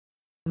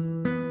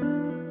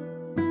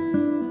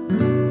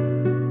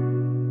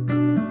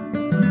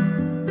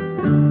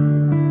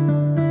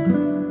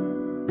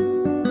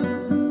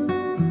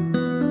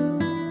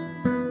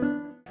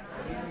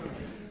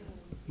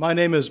My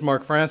name is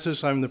Mark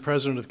Francis. I'm the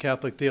president of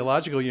Catholic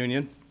Theological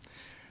Union,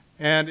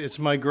 and it's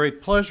my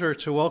great pleasure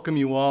to welcome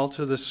you all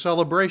to this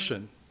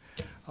celebration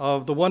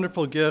of the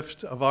wonderful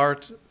gift of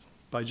art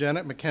by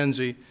Janet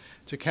McKenzie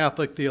to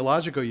Catholic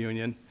Theological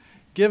Union,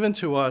 given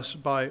to us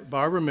by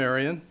Barbara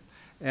Marian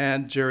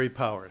and Jerry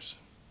Powers.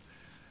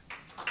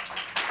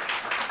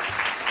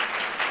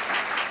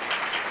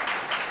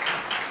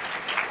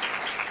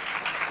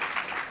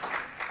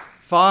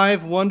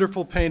 Five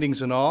wonderful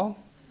paintings in all: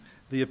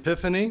 the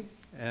Epiphany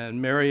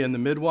and Mary and the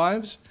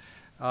Midwives,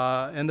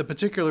 and the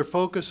particular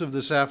focus of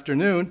this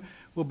afternoon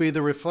will be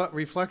the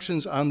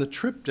reflections on the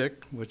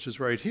triptych, which is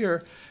right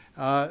here,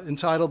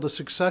 entitled The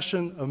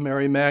Succession of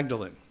Mary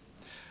Magdalene,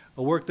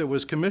 a work that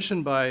was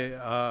commissioned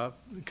of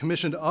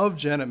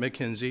Janet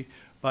McKenzie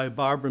by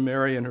Barbara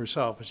Marian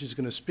herself. And she's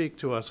going to speak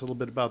to us a little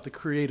bit about the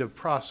creative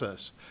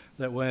process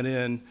that went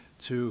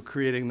into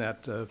creating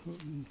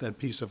that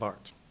piece of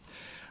art.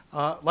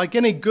 Like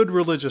any good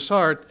religious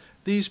art,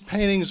 these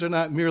paintings are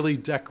not merely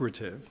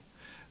decorative.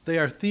 They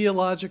are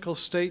theological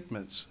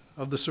statements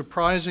of the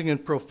surprising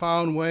and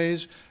profound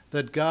ways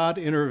that God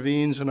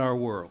intervenes in our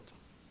world.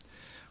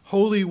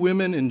 Holy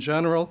women in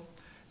general,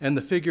 and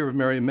the figure of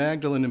Mary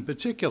Magdalene in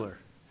particular,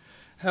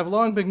 have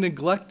long been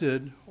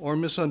neglected or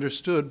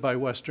misunderstood by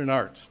Western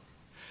art.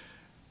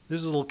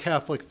 This is a little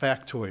Catholic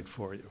factoid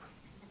for you.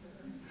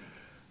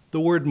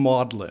 The word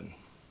maudlin,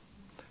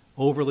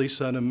 overly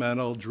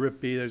sentimental,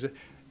 drippy,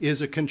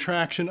 is a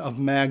contraction of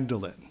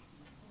Magdalene,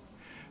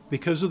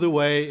 because of the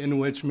way in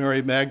which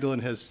Mary Magdalene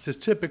has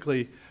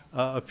typically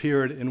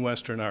appeared in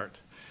Western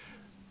art.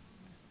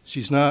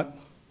 She's not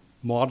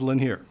maudlin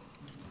here.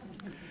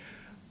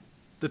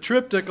 The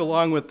triptych,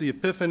 along with the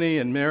Epiphany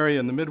and Mary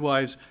and the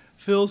Midwives,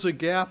 fills a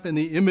gap in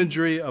the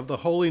imagery of the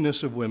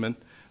holiness of women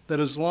that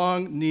has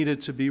long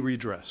needed to be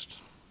redressed.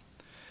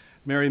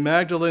 Mary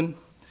Magdalene,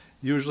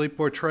 usually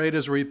portrayed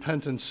as a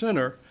repentant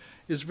sinner,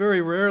 is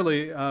very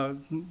rarely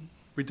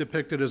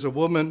depicted as a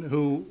woman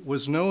who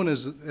was known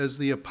as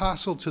the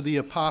apostle to the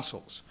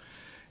apostles,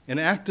 an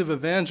active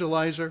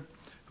evangelizer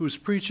whose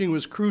preaching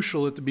was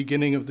crucial at the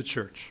beginning of the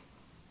church.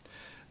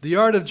 The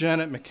art of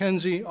Janet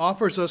McKenzie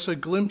offers us a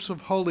glimpse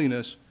of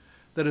holiness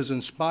that is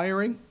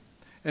inspiring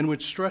and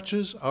which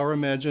stretches our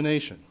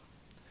imagination.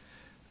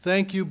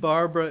 Thank you,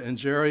 Barbara and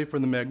Jerry, for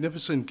the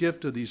magnificent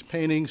gift of these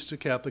paintings to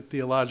Catholic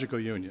Theological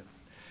Union.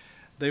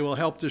 They will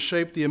help to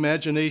shape the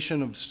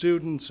imagination of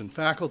students and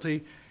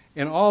faculty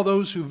and all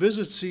those who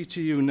visit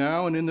CTU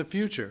now and in the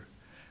future,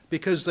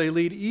 because they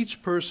lead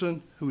each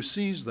person who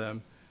sees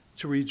them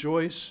to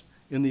rejoice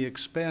in the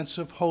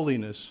expansive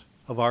holiness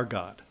of our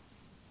God.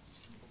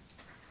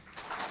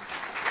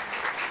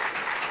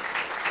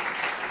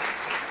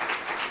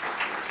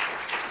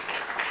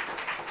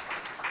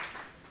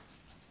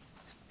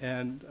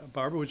 And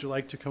Barbara, would you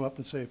like to come up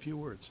and say a few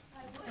words?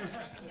 I would.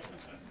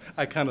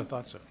 I kind of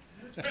thought so.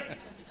 Thank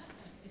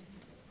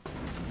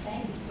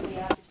you for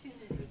the opportunity.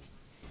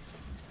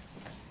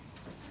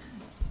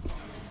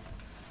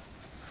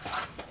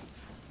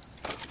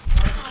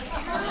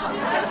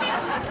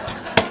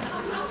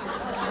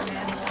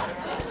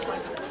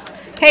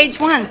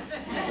 Page 1.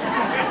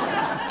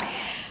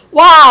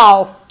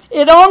 Wow,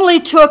 it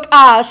only took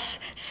us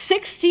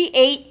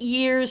 68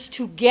 years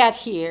to get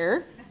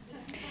here,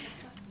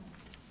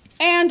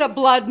 and a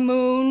blood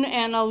moon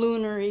and a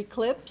lunar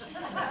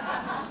eclipse.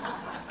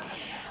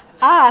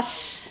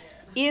 Us,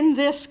 in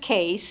this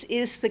case,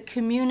 is the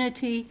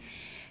community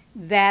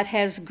that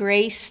has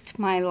graced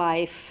my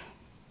life.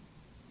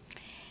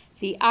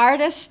 The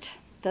artists,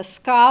 the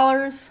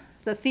scholars,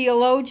 the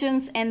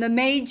theologians, and the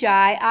magi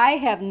I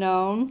have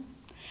known,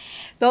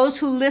 those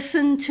who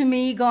listened to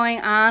me going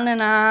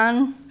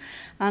on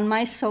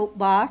my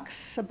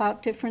soapbox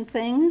about different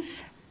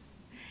things,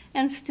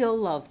 and still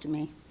loved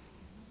me.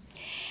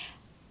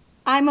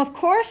 I'm, of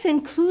course,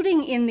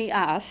 including in the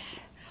us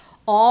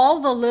all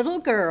the little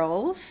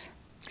girls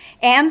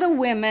and the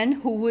women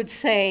who would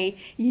say,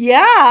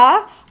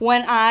 yeah,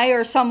 when I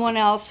or someone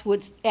else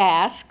would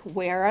ask,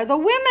 where are the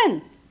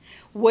women?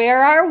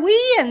 Where are we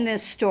in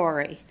this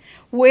story?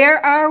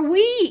 Where are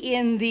we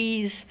in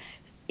these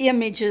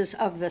images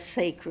of the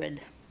sacred?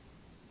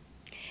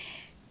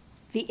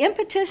 The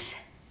impetus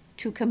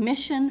to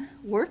commission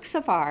works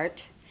of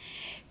art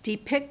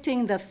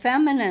depicting the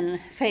feminine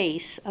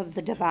face of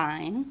the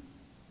divine,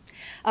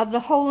 of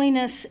the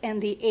holiness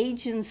and the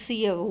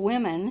agency of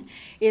women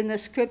in the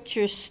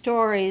scripture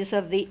stories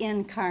of the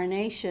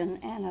incarnation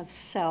and of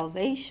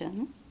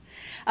salvation,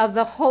 of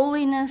the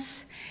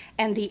holiness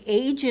and the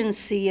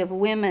agency of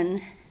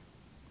women,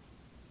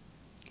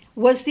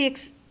 was the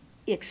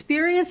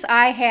experience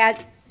I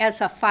had as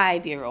a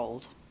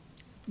 5-year-old,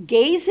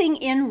 gazing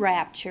in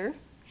rapture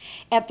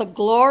at the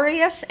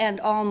glorious and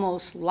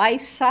almost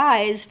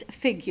life-sized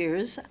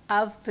figures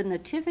of the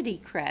Nativity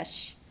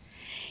creche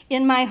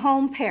in my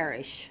home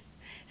parish,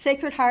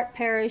 Sacred Heart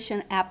Parish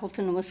in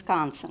Appleton,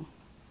 Wisconsin.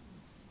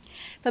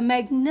 The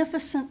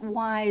magnificent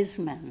wise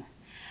men,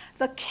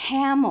 the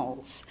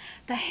camels,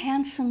 the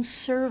handsome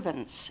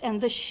servants,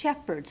 and the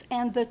shepherds,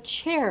 and the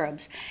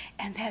cherubs,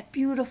 and that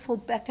beautiful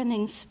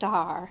beckoning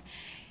star.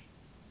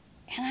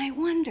 And I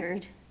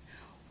wondered,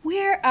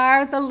 where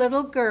are the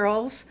little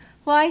girls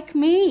like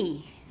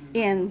me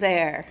in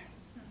there?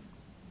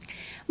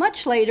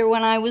 Much later,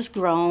 when I was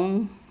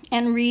grown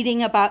and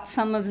reading about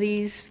some of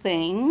these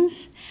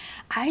things,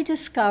 I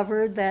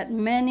discovered that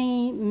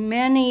many,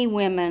 many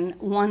women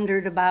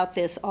wondered about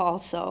this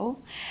also,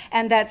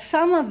 and that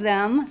some of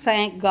them,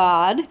 thank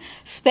God,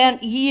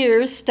 spent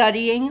years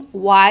studying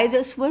why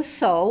this was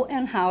so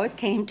and how it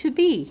came to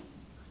be.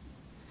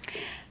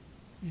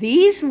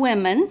 These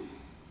women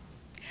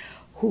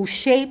who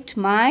shaped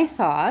my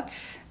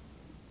thoughts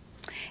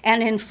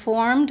and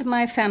informed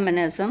my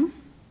feminism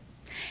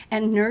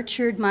and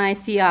nurtured my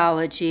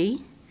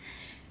theology,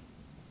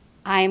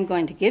 I am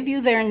going to give you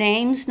their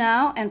names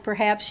now, and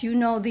perhaps you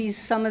know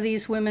some of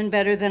these women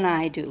better than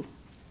I do.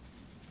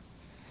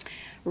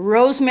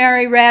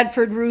 Rosemary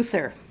Radford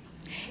Ruther,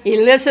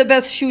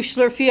 Elizabeth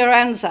Schussler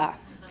Fiorenza,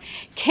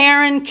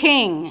 Karen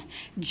King,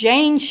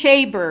 Jane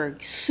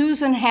Shaberg,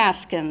 Susan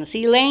Haskins,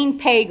 Elaine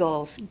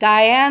Pagels,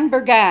 Diane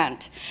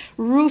Bergant,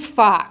 Ruth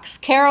Fox,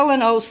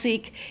 Carolyn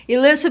Osiek,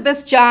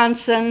 Elizabeth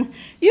Johnson,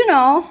 you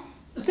know,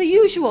 the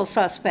usual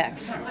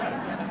suspects.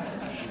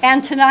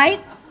 And tonight,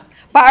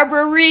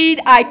 Barbara Reid,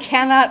 I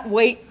cannot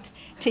wait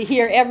to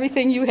hear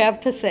everything you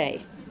have to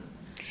say.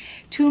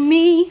 To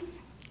me,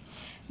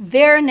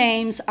 their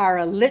names are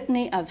a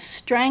litany of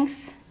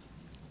strength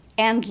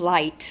and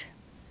light.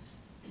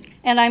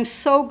 And I'm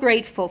so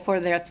grateful for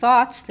their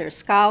thoughts, their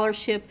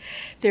scholarship,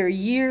 their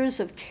years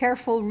of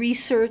careful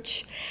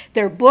research,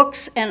 their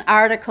books and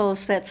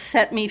articles that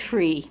set me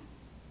free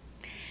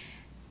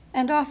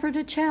and offered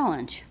a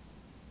challenge.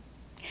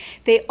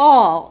 They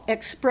all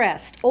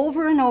expressed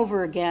over and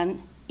over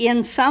again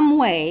in some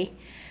way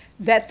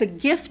that the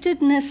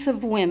giftedness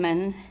of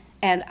women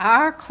and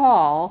our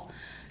call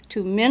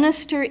to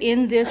minister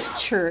in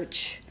this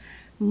church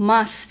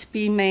must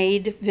be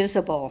made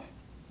visible,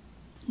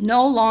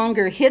 no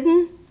longer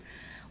hidden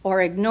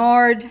or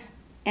ignored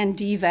and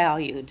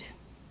devalued.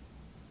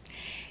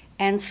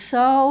 And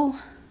so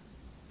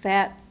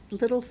that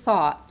little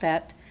thought,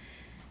 that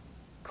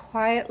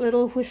quiet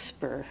little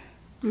whisper,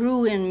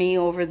 grew in me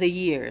over the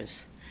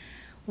years.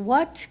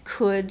 What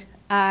could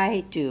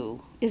I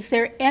do? Is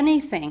there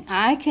anything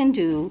I can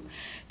do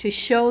to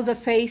show the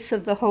face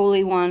of the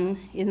Holy One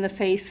in the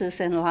faces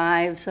and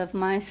lives of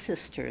my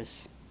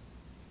sisters?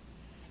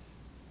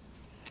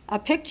 A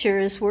picture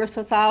is worth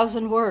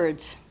 1,000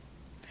 words,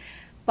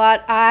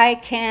 but I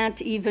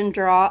can't even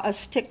draw a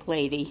stick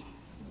lady.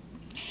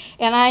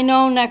 And I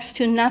know next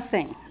to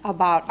nothing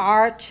about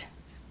art,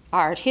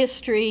 art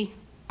history,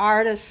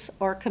 artists,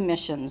 or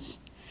commissions.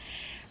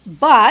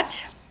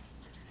 But,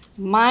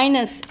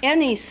 minus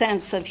any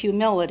sense of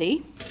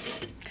humility,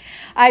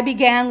 I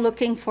began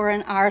looking for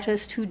an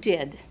artist who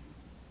did.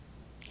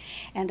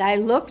 And I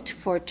looked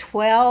for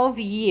 12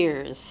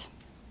 years.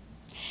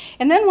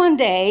 And then one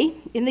day,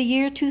 in the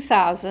year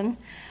 2000,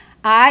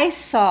 I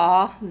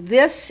saw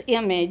this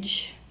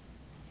image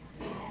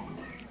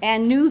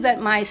and knew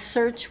that my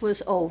search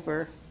was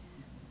over.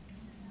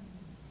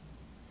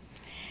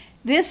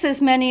 This,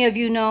 as many of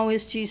you know,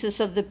 is Jesus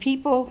of the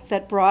People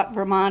that brought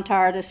Vermont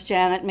artist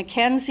Janet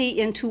McKenzie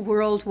into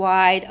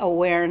worldwide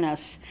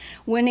awareness,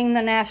 winning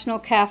the National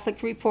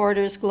Catholic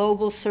Reporter's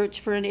global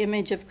search for an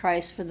image of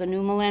Christ for the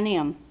new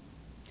millennium.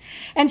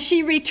 And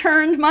she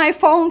returned my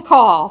phone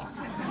call.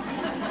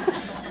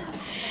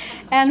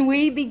 And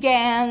we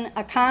began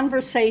a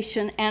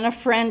conversation and a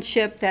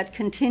friendship that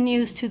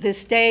continues to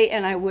this day,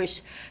 and I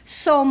wish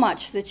so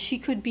much that she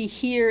could be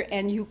here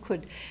and you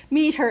could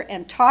meet her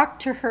and talk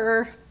to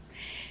her.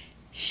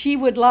 She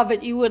would love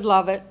it, you would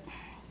love it,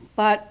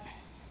 but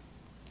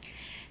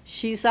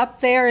she's up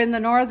there in the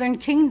Northern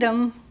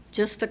Kingdom,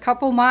 just a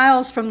couple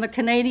miles from the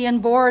Canadian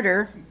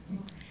border,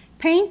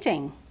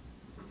 painting.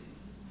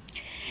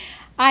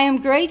 I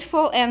am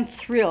grateful and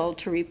thrilled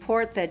to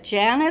report that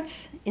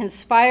Janet's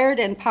inspired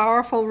and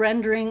powerful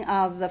rendering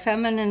of the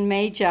feminine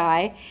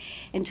Magi,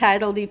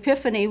 entitled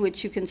Epiphany,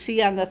 which you can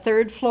see on the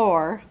 3rd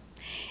floor,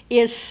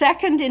 is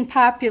second in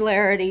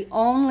popularity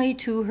only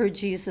to her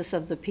Jesus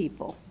of the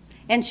People.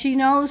 And she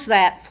knows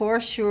that for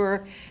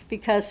sure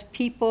because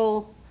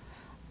people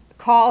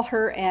call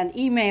her and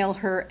email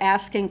her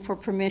asking for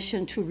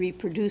permission to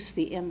reproduce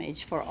the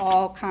image for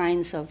all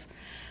kinds of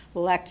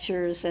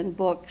lectures and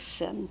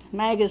books and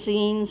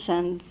magazines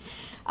and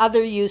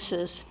other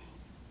uses.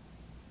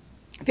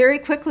 Very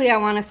quickly, I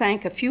want to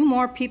thank a few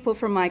more people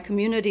from my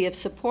community of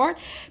support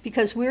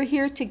because we're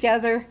here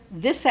together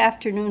this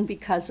afternoon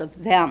because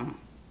of them.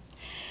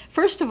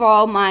 First of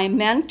all, my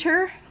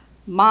mentor,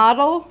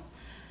 model,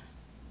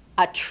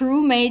 a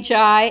true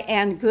Magi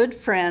and good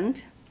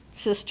friend,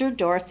 Sister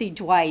Dorothy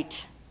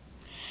Dwight.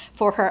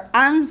 for her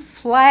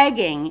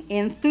unflagging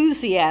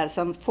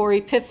enthusiasm for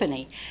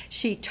Epiphany.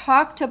 She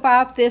talked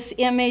about this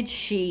image.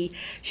 She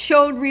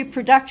showed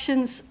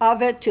reproductions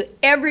of it to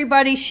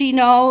everybody she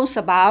knows,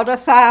 about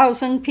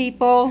 1,000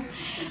 people,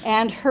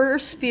 and her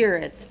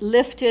spirit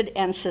lifted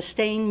and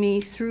sustained me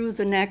through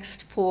the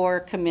next 4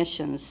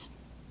 commissions.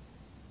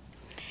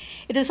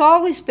 It has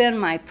always been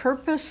my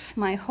purpose,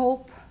 my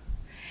hope,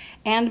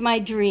 and my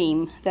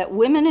dream that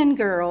women and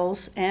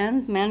girls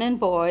and men and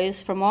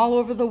boys from all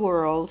over the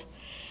world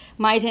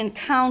might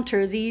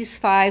encounter these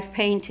 5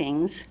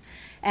 paintings,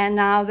 and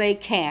now they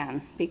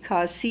can,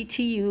 because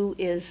CTU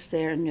is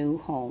their new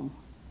home.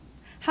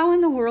 How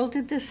in the world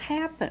did this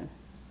happen?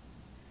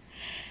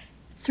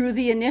 Through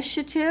the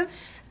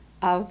initiatives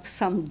of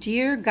some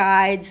dear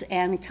guides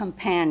and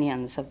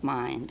companions of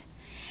mine.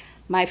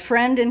 My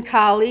friend and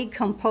colleague,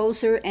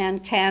 composer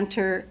and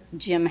cantor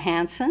Jim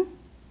Hansen,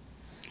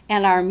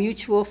 and our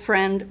mutual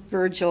friend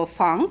Virgil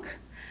Funk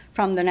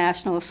from the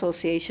National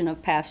Association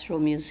of Pastoral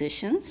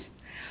Musicians,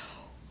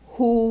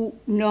 who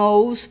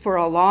knows for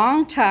a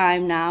long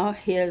time now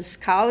his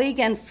colleague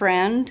and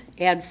friend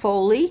Ed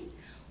Foley,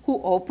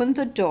 who opened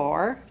the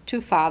door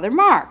to Father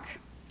Mark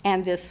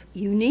and this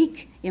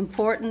unique,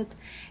 important,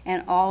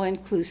 and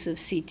all-inclusive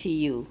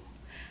CTU.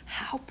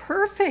 How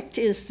perfect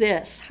is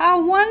this?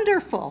 How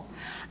wonderful.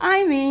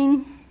 I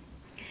mean,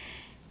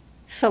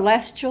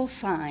 celestial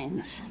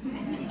signs.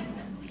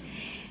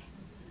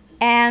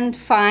 And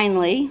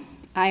finally,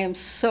 I am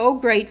so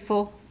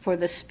grateful for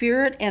the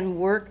spirit and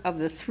work of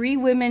the 3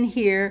 women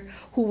here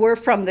who were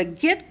from the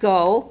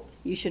get-go,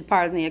 you should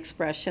pardon the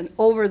expression,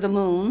 over the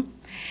moon,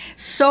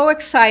 so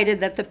excited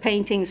that the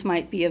paintings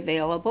might be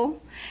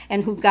available,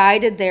 and who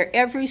guided their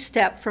every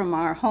step from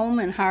our home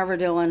in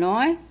Harvard,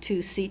 Illinois to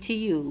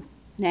CTU.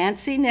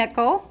 Nancy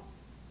Nickel,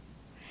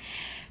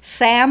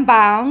 Sam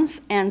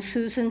Bounds, and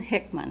Susan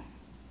Hickman.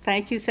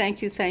 Thank you,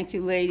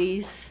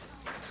 ladies,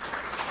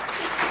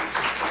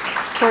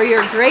 for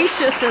your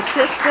gracious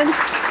assistance,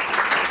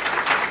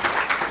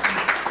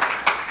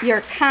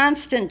 your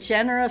constant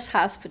generous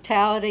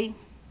hospitality,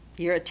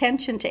 your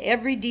attention to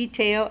every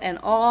detail, and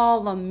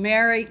all the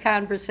merry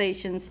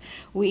conversations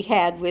we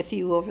had with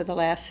you over the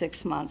last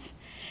 6 months.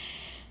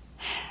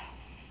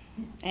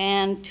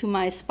 And to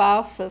my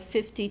spouse of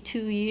 52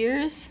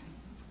 years,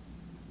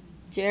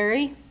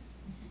 Jerry,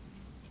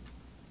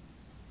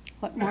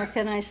 what more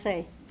can I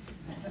say?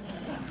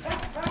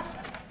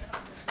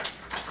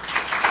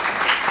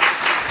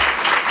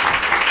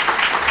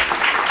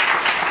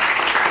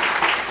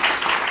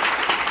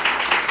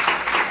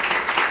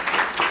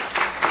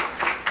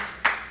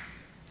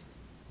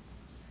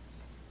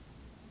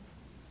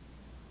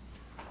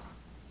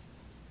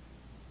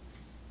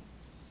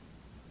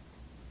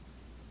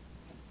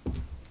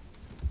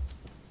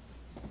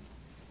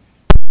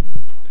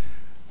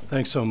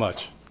 Thanks so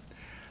much.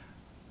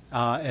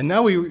 And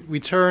now we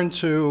turn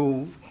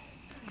to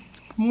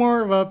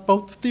more of a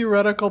both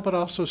theoretical but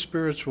also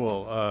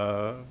spiritual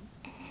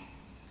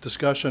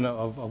discussion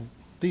of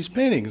these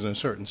paintings in a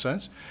certain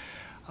sense.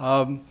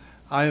 I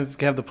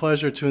have the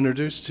pleasure to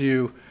introduce to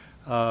you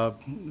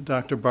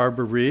Dr.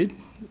 Barbara Reid.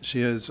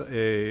 She is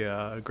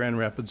a Grand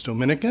Rapids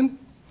Dominican,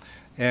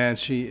 and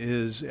she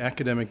is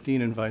Academic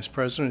Dean and Vice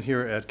President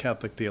here at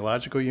Catholic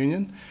Theological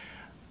Union.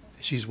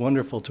 She's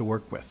wonderful to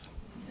work with.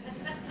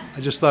 I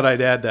just thought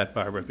I'd add that,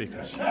 Barbara,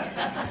 because.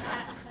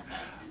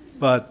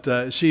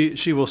 But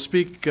she will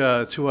speak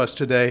to us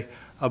today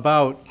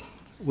about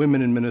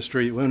women in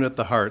ministry, women at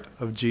the heart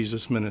of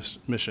Jesus'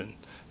 mission.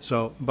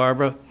 So,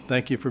 Barbara,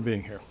 thank you for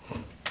being here.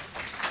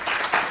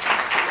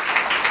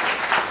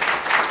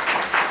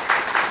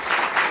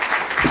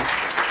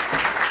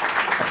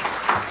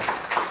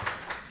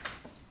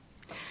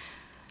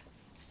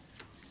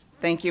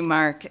 Thank you,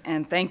 Mark,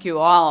 and thank you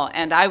all.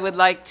 And I would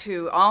like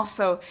to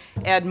also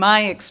add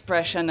my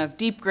expression of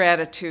deep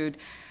gratitude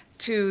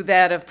to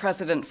that of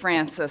President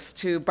Francis,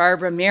 to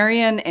Barbara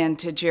Marian and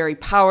to Jerry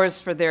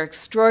Powers for their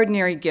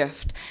extraordinary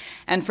gift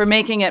and for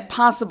making it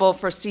possible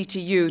for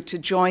CTU to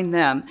join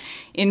them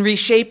in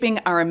reshaping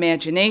our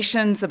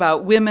imaginations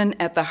about women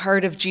at the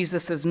heart of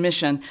Jesus'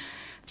 mission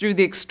through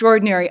the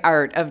extraordinary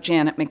art of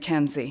Janet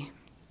McKenzie.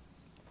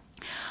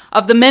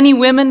 Of the many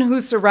women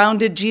who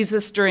surrounded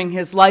Jesus during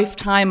his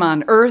lifetime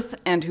on earth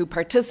and who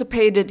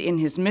participated in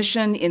his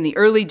mission in the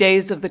early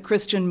days of the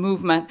Christian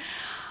movement,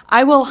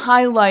 I will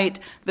highlight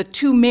the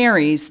 2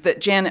 Marys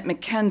that Janet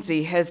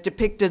McKenzie has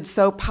depicted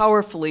so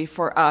powerfully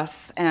for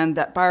us and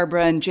that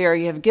Barbara and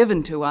Jerry have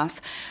given to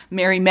us,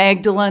 Mary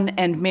Magdalene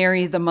and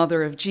Mary, the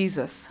mother of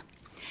Jesus.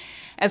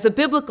 As a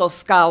biblical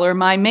scholar,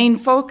 my main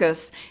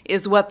focus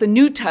is what the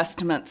New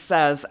Testament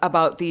says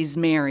about these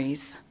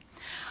Marys.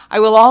 I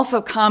will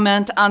also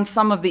comment on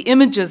some of the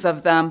images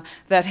of them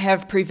that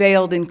have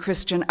prevailed in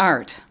Christian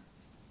art.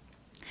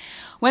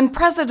 When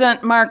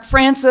President Mark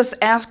Francis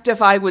asked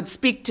if I would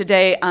speak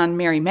today on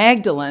Mary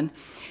Magdalene,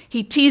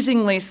 he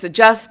teasingly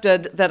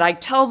suggested that I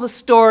tell the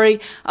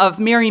story of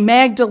Mary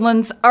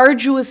Magdalene's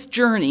arduous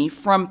journey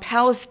from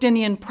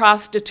Palestinian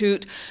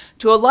prostitute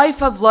to a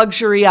life of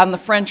luxury on the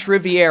French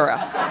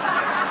Riviera.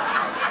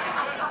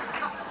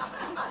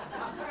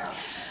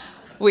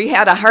 We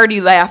had a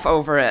hearty laugh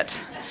over it.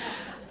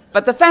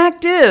 But the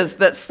fact is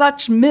that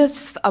such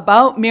myths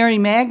about Mary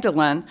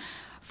Magdalene,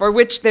 for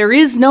which there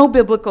is no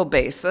biblical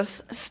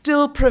basis,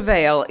 still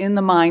prevail in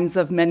the minds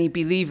of many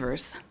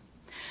believers.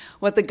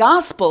 What the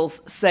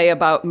Gospels say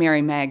about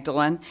Mary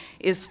Magdalene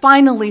is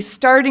finally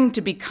starting to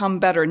become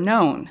better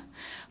known.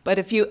 But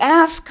if you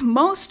ask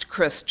most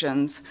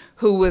Christians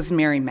who was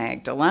Mary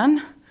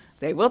Magdalene,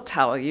 they will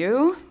tell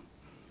you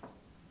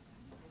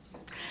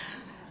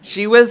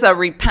she was a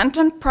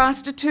repentant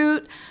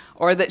prostitute,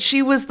 or that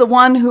she was the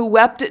one who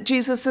wept at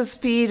Jesus'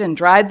 feet and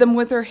dried them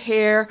with her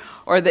hair,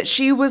 or that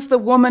she was the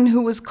woman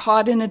who was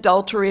caught in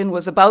adultery and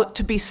was about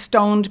to be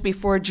stoned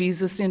before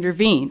Jesus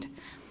intervened.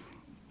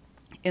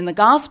 In the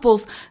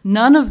Gospels,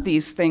 none of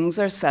these things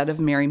are said of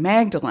Mary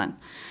Magdalene.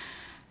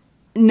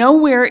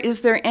 Nowhere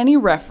is there any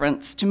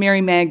reference to Mary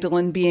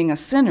Magdalene being a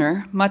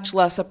sinner, much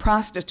less a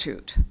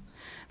prostitute.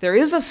 There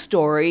is a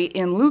story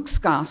in Luke's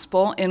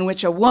Gospel in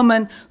which a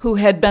woman who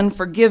had been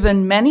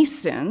forgiven many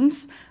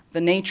sins, the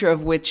nature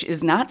of which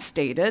is not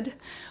stated,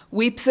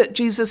 weeps at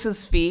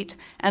Jesus' feet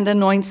and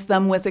anoints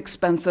them with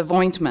expensive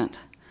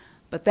ointment.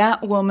 But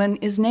that woman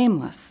is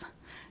nameless.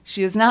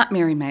 She is not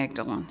Mary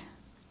Magdalene.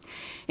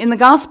 In the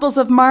Gospels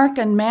of Mark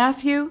and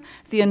Matthew,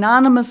 the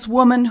anonymous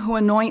woman who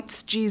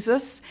anoints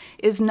Jesus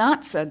is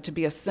not said to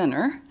be a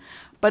sinner,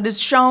 but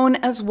is shown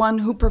as one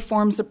who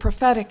performs a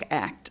prophetic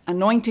act,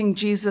 anointing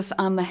Jesus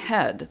on the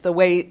head, the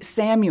way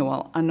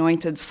Samuel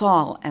anointed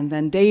Saul and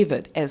then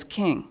David as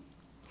king.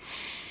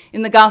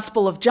 In the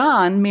Gospel of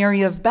John,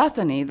 Mary of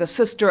Bethany, the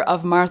sister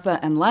of Martha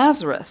and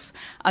Lazarus,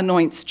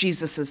 anoints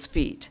Jesus'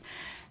 feet,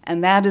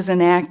 and that is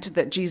an act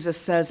that Jesus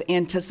says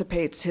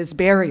anticipates his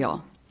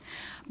burial.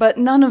 But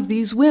none of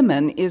these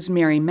women is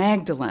Mary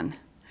Magdalene,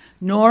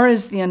 nor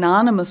is the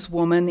anonymous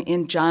woman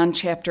in John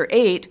chapter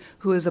 8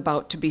 who is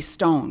about to be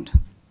stoned.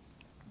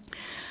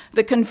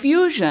 The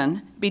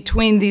confusion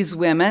between these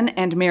women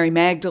and Mary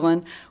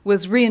Magdalene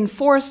was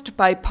reinforced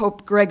by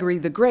Pope Gregory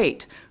the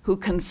Great, who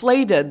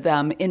conflated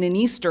them in an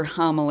Easter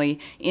homily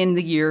in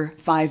the year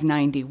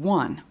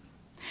 591.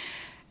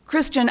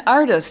 Christian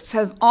artists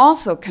have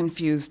also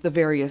confused the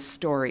various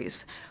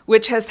stories,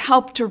 which has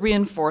helped to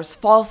reinforce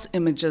false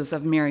images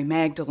of Mary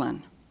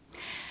Magdalene.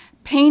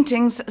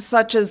 Paintings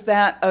such as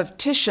that of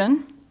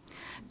Titian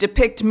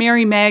depict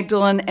Mary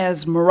Magdalene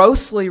as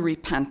morosely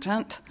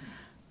repentant,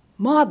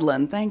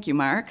 maudlin, thank you,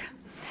 Mark,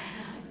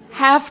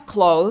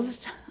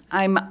 half-clothed.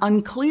 I'm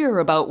unclear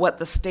about what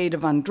the state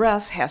of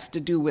undress has to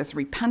do with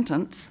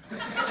repentance.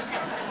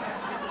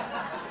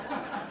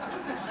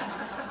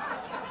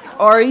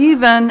 Or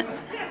even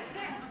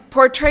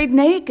portrayed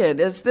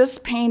naked, as this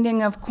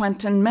painting of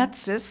Quentin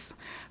Metzis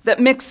that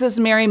mixes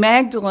Mary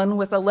Magdalene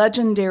with a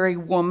legendary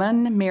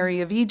woman,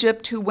 Mary of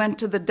Egypt, who went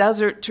to the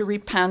desert to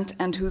repent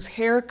and whose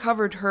hair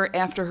covered her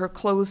after her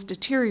clothes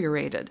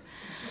deteriorated.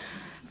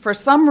 For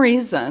some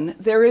reason,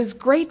 there is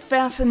great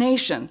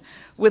fascination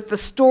with the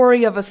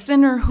story of a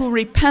sinner who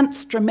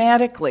repents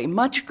dramatically,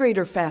 much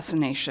greater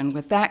fascination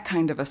with that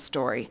kind of a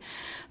story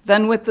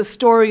than with the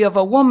story of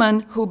a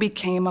woman who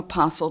became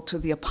apostle to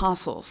the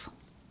apostles.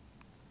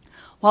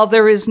 While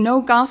there is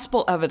no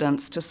gospel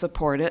evidence to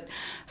support it,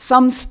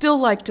 some still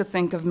like to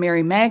think of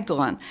Mary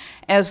Magdalene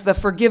as the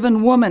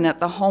forgiven woman at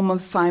the home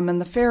of Simon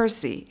the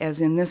Pharisee,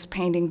 as in this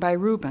painting by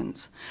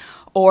Rubens,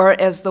 or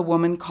as the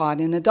woman caught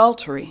in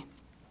adultery.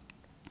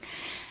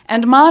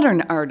 And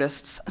modern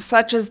artists,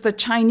 such as the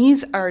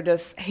Chinese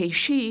artist He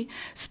Shi,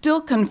 still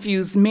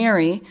confuse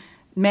Mary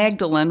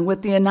Magdalene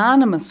with the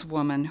anonymous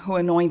woman who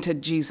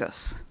anointed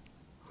Jesus.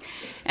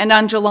 And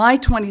on July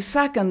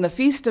 22nd, the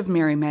Feast of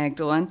Mary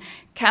Magdalene,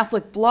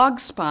 Catholic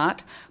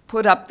Blogspot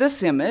put up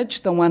this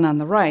image, the one on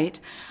the right,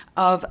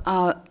 of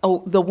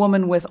the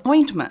woman with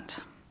ointment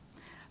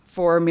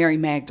for Mary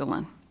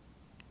Magdalene.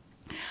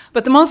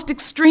 But the most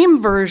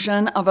extreme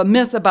version of a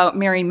myth about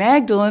Mary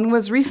Magdalene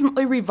was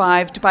recently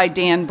revived by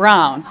Dan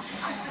Brown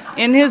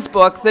in his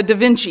book, The Da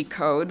Vinci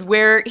Code,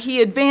 where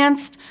he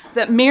advanced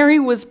that Mary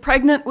was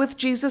pregnant with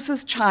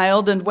Jesus'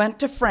 child and went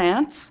to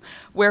France,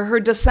 where her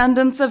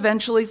descendants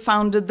eventually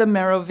founded the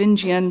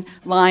Merovingian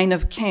line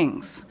of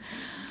kings.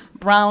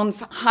 Brown's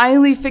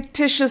highly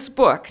fictitious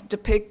book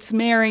depicts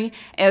Mary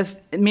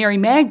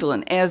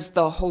Magdalene as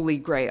the Holy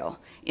Grail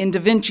in Da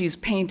Vinci's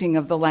painting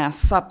of the Last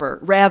Supper,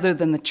 rather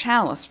than the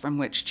chalice from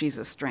which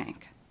Jesus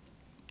drank.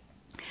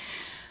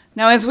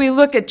 Now, as we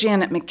look at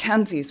Janet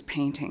McKenzie's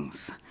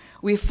paintings,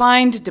 we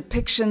find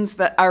depictions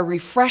that are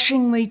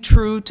refreshingly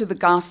true to the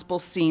gospel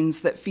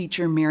scenes that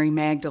feature Mary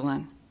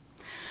Magdalene.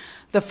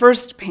 The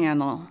first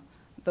panel,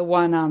 the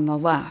one on the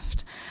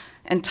left,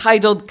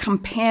 entitled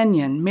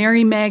Companion,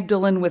 Mary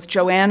Magdalene with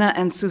Joanna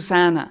and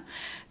Susanna,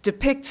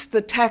 depicts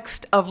the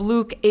text of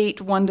Luke 8,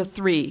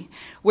 1-3,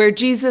 where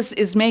Jesus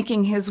is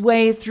making his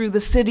way through the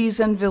cities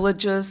and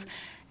villages,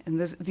 and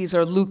these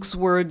are Luke's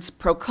words,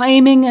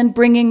 proclaiming and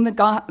bringing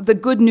the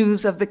good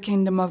news of the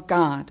kingdom of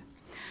God.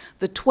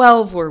 The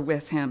 12 were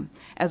with him,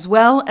 as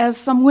well as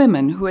some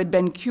women who had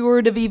been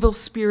cured of evil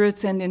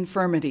spirits and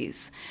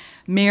infirmities.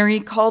 Mary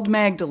called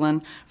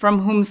Magdalene,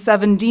 from whom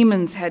 7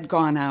 demons had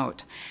gone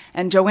out,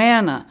 and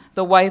Joanna,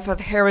 the wife of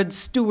Herod's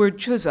steward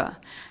Chuza,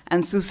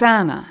 and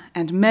Susanna,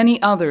 and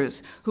many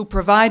others who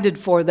provided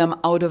for them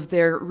out of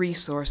their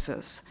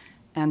resources."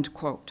 End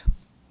quote.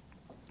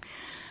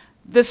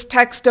 This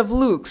text of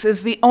Luke's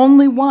is the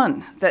only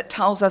one that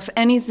tells us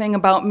anything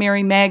about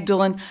Mary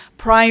Magdalene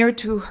prior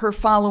to her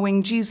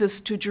following Jesus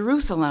to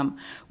Jerusalem,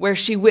 where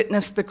she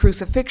witnessed the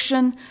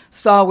crucifixion,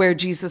 saw where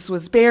Jesus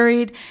was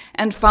buried,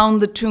 and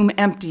found the tomb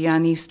empty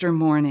on Easter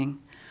morning.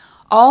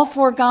 All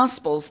 4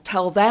 Gospels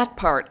tell that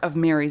part of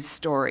Mary's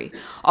story,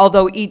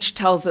 although each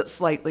tells it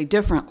slightly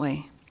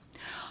differently.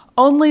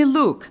 Only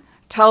Luke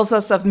tells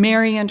us of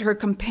Mary and her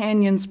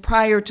companions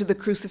prior to the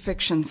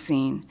crucifixion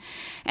scene,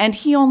 and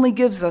he only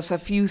gives us a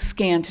few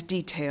scant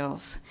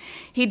details.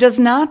 He does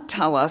not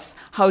tell us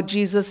how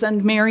Jesus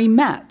and Mary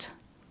met,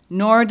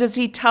 nor does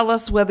he tell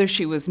us whether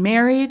she was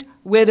married,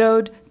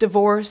 widowed,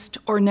 divorced,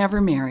 or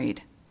never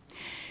married.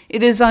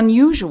 It is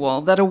unusual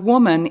that a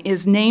woman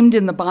is named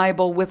in the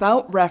Bible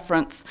without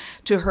reference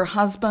to her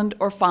husband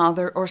or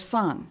father or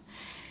son.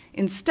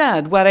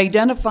 Instead, what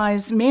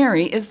identifies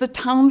Mary is the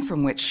town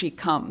from which she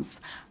comes,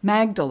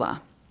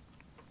 Magdala.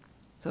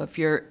 So if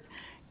your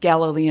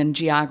Galilean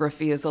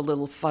geography is a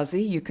little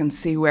fuzzy, you can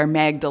see where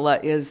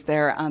Magdala is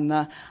there on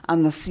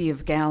the Sea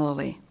of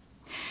Galilee.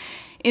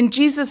 In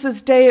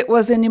Jesus' day, it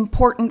was an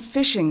important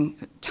fishing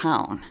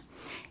town.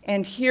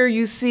 And here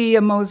you see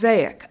a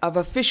mosaic of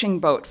a fishing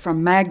boat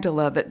from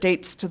Magdala that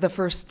dates to the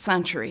 1st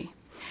century.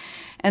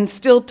 And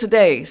still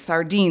today,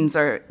 sardines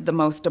are the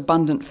most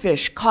abundant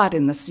fish caught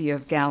in the Sea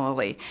of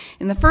Galilee.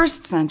 In the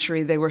 1st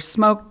century, they were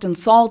smoked and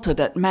salted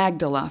at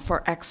Magdala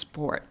for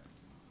export.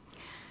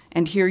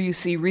 And here you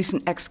see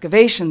recent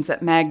excavations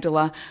at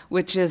Magdala,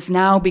 which is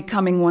now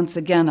becoming once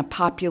again a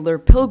popular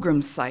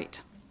pilgrim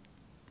site.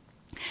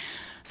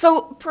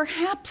 So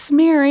perhaps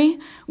Mary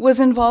was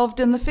involved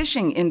in the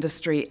fishing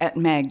industry at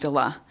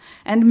Magdala,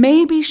 and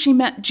maybe she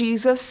met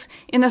Jesus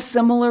in a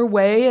similar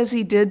way as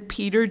he did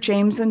Peter,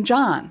 James, and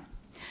John.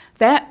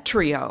 That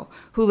trio,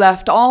 who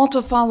left all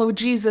to follow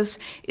Jesus,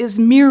 is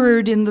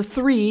mirrored in the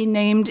 3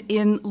 named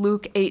in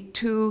Luke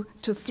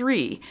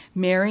 8:2-3,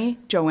 Mary,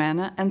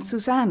 Joanna, and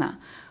Susanna,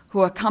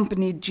 who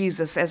accompanied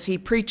Jesus as he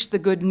preached the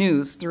good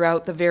news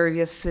throughout the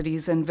various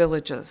cities and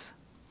villages.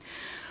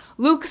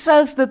 Luke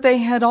says that they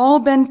had all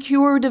been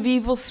cured of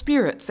evil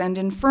spirits and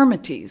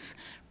infirmities,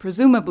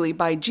 presumably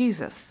by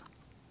Jesus.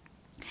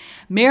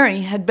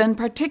 Mary had been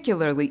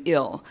particularly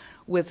ill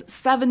with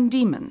 7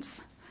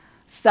 demons.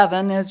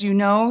 7, as you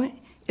know,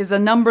 is a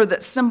number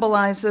that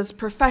symbolizes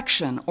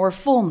perfection or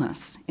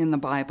fullness in the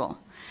Bible.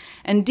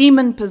 And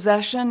demon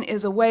possession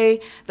is a way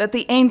that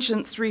the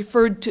ancients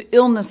referred to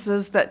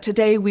illnesses that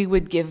today we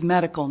would give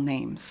medical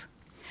names.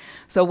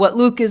 So what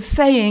Luke is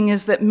saying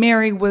is that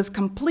Mary was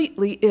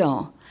completely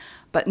ill,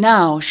 but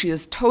now she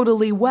is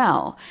totally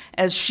well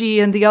as she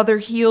and the other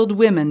healed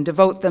women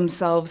devote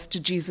themselves to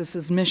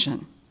Jesus'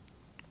 mission.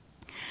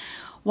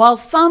 While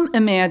some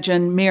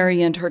imagine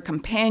Mary and her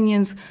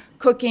companions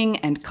cooking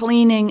and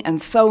cleaning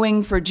and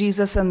sewing for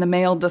Jesus and the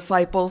male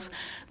disciples,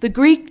 the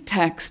Greek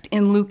text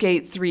in Luke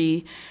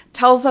 8:3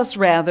 tells us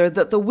rather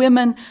that the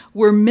women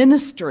were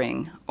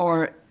ministering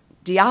or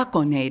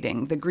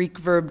diaconating. The Greek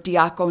verb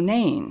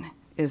diakonein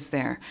is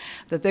there,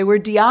 that they were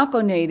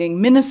diaconating,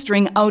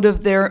 ministering out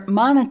of their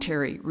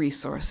monetary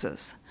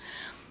resources.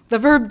 The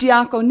verb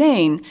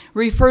diakonein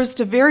refers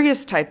to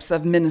various types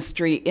of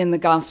ministry in the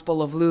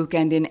Gospel of Luke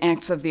and in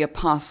Acts of the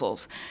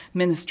Apostles: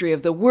 ministry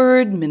of the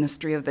word,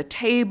 ministry of the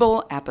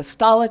table,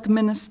 apostolic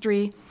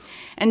ministry.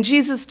 And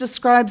Jesus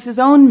describes his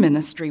own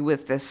ministry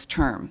with this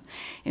term.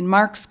 In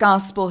Mark's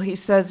Gospel, he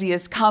says he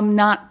has come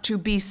not to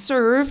be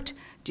served,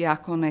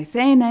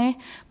 diakonethene,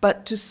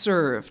 but to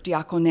serve,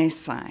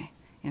 diakonesai,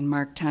 in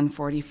Mark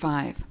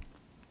 10:45.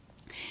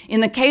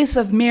 In the case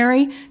of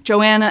Mary,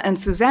 Joanna, and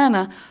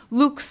Susanna,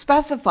 Luke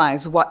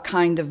specifies what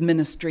kind of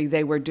ministry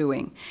they were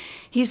doing.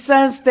 He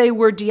says they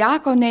were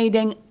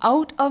diaconating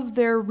out of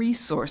their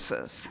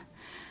resources.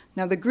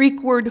 Now, the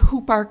Greek word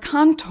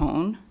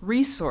huparkanton,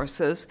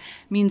 resources,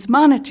 means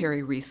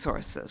monetary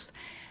resources.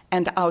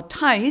 And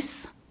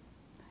autais,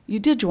 you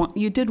did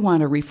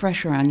want a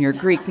refresher on your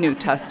Greek New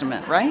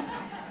Testament, right?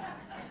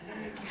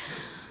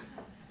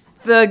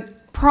 The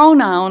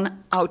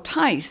pronoun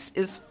autais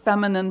is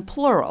feminine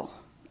plural,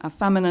 a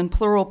feminine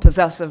plural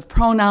possessive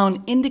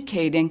pronoun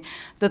indicating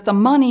that the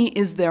money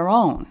is their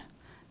own,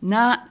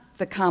 not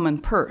the common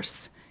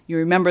purse. You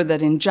remember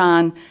that in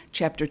John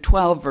chapter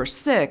 12, verse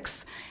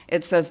 6,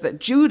 it says that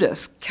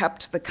Judas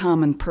kept the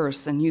common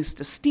purse and used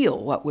to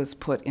steal what was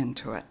put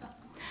into it.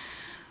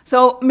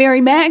 So Mary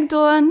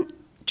Magdalene,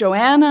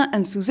 Joanna,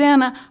 and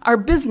Susanna are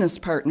business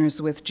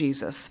partners with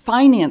Jesus,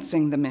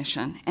 financing the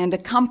mission and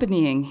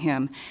accompanying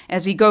him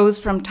as he goes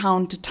from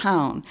town to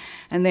town,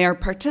 and they are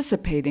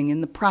participating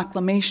in the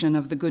proclamation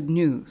of the good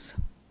news.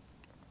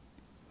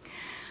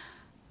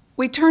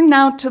 We turn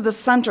now to the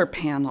center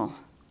panel,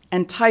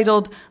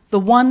 entitled the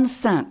one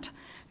sent,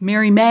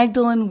 Mary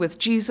Magdalene with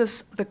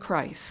Jesus the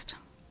Christ.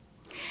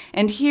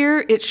 And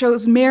here it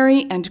shows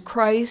Mary and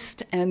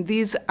Christ, and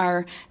these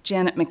are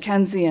Janet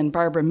McKenzie and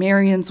Barbara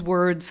Marian's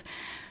words,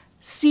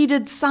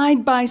 seated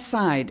side by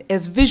side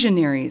as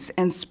visionaries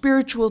and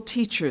spiritual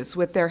teachers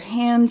with their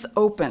hands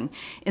open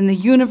in the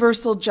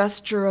universal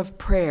gesture of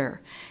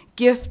prayer,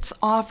 gifts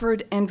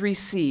offered and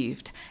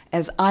received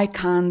as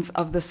icons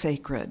of the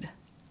sacred,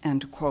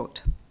 end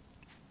quote.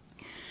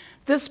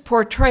 This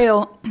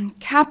portrayal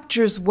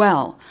captures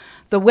well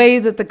the way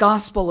that the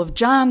Gospel of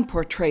John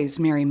portrays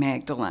Mary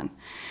Magdalene.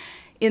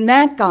 In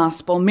that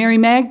gospel, Mary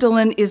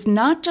Magdalene is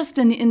not just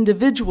an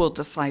individual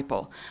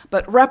disciple,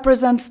 but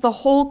represents the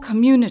whole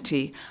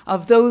community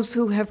of those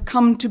who have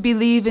come to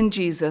believe in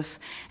Jesus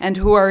and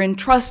who are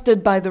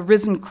entrusted by the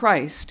risen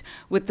Christ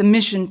with the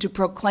mission to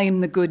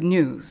proclaim the good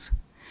news.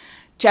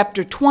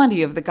 Chapter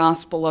 20 of the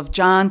Gospel of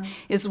John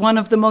is one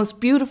of the most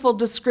beautiful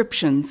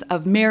descriptions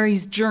of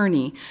Mary's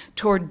journey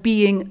toward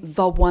being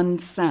the one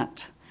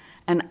sent,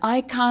 an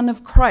icon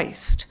of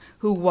Christ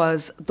who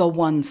was the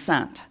one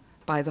sent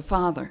by the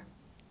Father.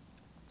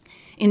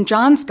 In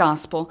John's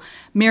Gospel,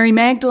 Mary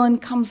Magdalene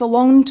comes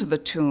alone to the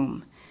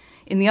tomb.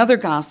 In the other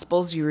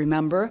Gospels, you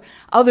remember,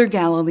 other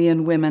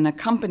Galilean women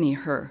accompany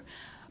her.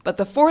 But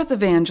the fourth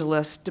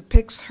evangelist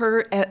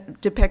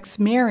depicts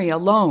Mary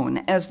alone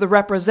as the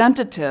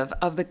representative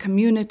of the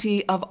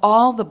community of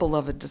all the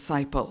beloved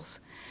disciples.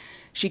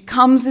 She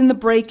comes in the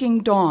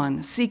breaking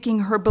dawn, seeking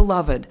her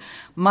beloved,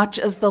 much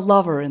as the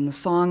lover in the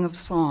Song of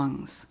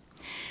Songs.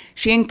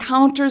 She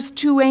encounters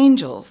two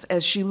angels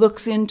as she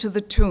looks into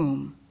the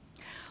tomb.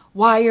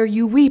 "Why are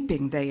you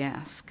weeping?" they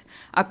ask,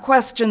 a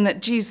question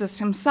that Jesus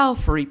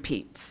himself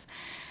repeats.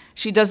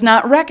 She does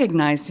not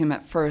recognize him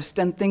at first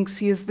and thinks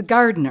he is the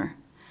gardener.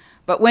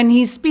 But when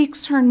he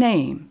speaks her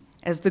name,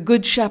 as the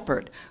good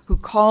shepherd who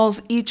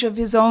calls each of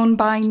his own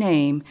by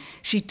name,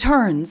 she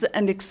turns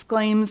and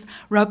exclaims,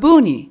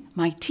 "Rabboni,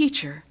 my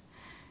teacher."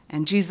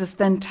 And Jesus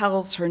then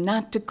tells her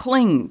not to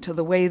cling to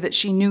the way that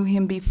she knew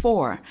him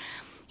before.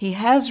 He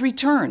has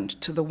returned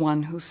to the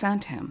one who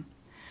sent him.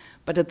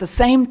 But at the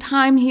same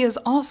time, he has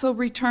also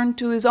returned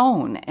to his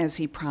own, as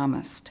he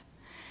promised.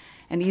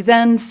 And he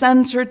then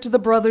sends her to the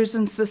brothers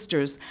and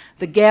sisters,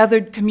 the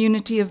gathered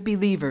community of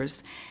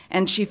believers,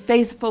 and she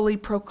faithfully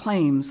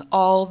proclaims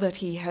all that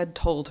he had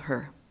told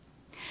her.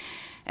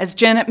 As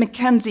Janet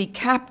McKenzie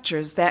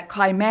captures that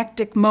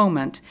climactic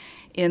moment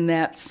in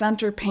that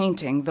center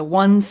painting, The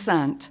One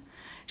Sent,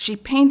 she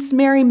paints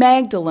Mary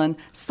Magdalene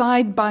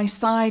side by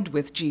side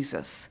with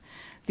Jesus,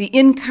 the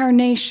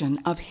incarnation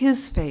of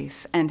his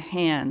face and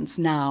hands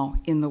now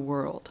in the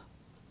world.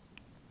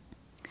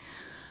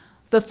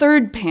 The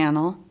third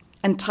panel,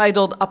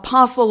 entitled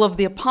Apostle of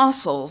the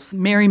Apostles,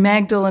 Mary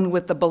Magdalene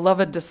with the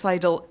beloved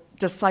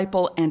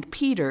disciple and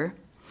Peter,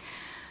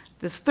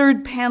 this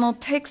third panel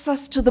takes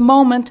us to the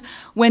moment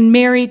when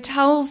Mary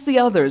tells the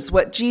others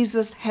what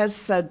Jesus has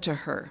said to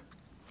her.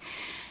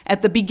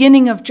 At the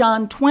beginning of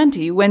John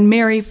 20, when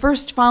Mary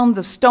first found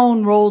the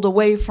stone rolled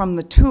away from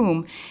the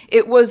tomb,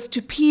 it was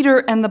to Peter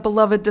and the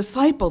beloved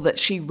disciple that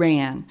she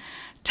ran,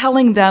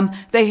 telling them,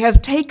 "They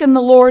have taken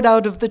the Lord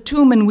out of the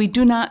tomb, and we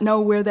do not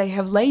know where they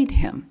have laid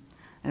him."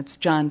 That's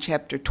John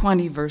chapter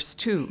 20, verse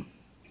 2.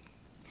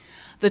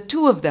 The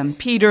two of them,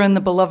 Peter and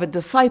the beloved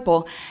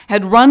disciple,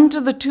 had run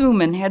to the tomb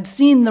and had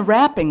seen the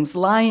wrappings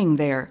lying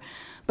there,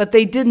 but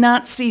they did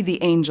not see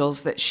the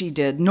angels that she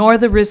did, nor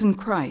the risen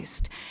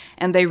Christ,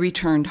 and they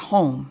returned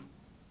home.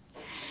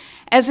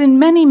 As in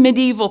many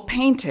medieval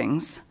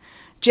paintings,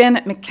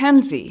 Janet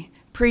McKenzie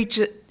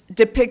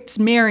depicts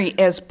Mary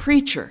as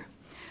preacher,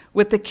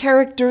 with the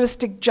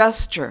characteristic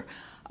gesture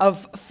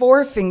of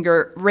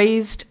forefinger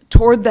raised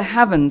toward the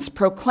heavens,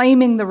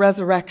 proclaiming the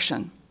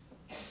resurrection.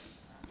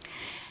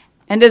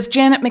 And as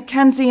Janet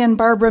McKenzie and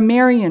Barbara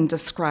Marian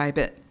describe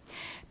it,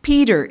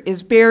 Peter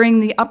is bearing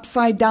the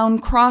upside-down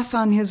cross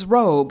on his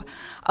robe,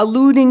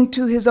 alluding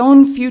to his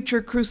own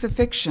future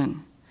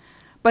crucifixion.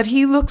 But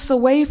he looks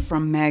away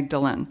from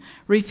Magdalene,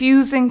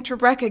 refusing to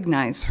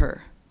recognize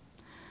her.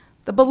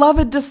 The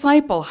beloved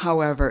disciple,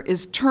 however,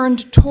 is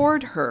turned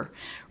toward her,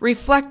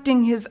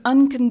 reflecting his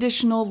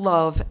unconditional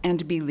love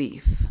and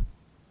belief.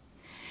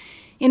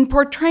 In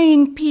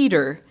portraying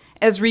Peter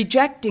as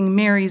rejecting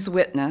Mary's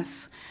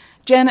witness,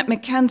 Janet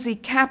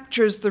McKenzie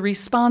captures the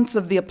response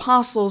of the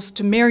apostles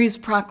to Mary's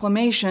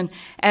proclamation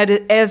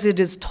as it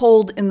is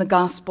told in the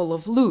Gospel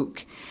of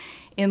Luke.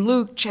 In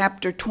Luke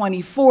chapter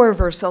 24,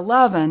 verse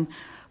 11,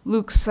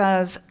 Luke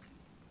says,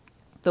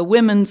 "The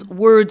women's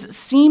words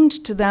seemed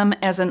to them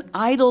as an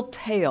idle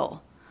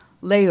tale,"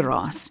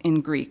 leiros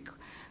in Greek,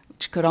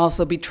 which could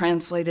also be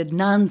translated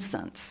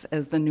nonsense,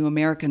 as the New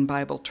American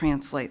Bible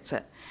translates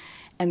it,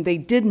 and they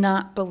did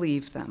not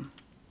believe them.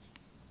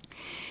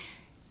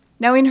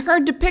 Now, in her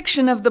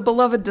depiction of the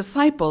beloved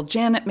disciple,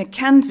 Janet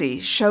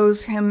McKenzie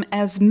shows him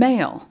as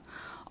male,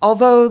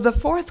 although in the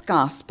fourth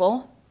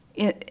gospel,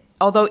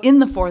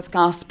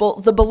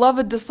 the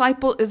beloved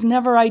disciple is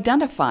never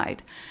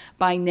identified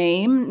by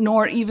name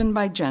nor even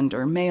by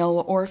gender,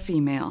 male or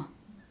female.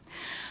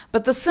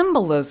 But the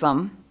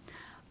symbolism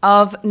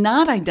of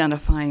not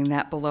identifying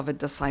that beloved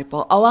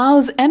disciple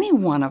allows any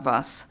one of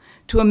us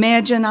to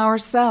imagine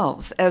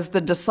ourselves as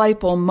the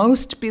disciple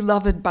most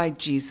beloved by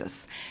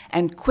Jesus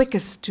and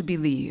quickest to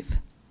believe.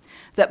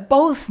 That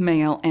both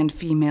male and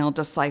female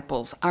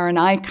disciples are an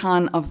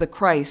icon of the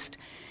Christ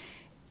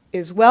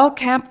is well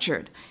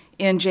captured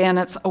in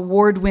Janet's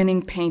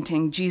award-winning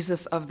painting,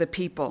 Jesus of the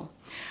People,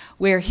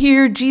 where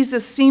here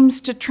Jesus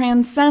seems to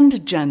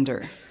transcend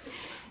gender.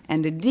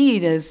 And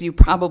indeed, as you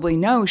probably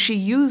know, she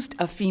used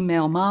a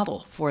female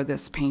model for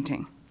this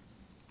painting.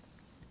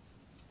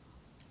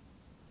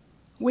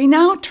 We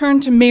now turn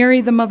to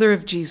Mary, the mother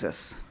of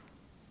Jesus.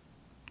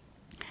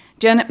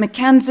 Janet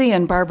McKenzie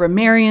and Barbara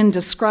Marian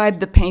described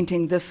the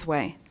painting this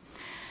way.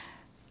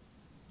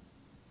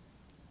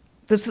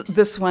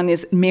 This one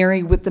is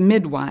Mary with the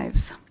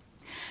Midwives.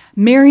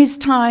 Mary's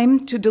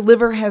time to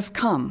deliver has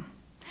come.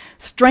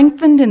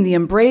 Strengthened in the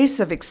embrace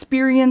of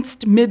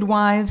experienced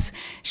midwives,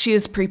 she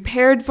is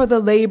prepared for the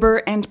labor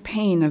and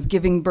pain of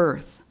giving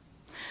birth.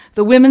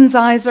 The women's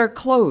eyes are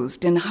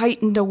closed in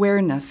heightened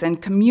awareness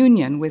and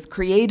communion with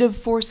creative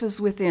forces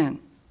within.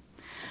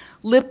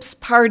 Lips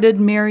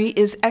parted, Mary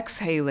is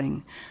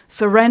exhaling,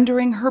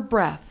 surrendering her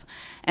breath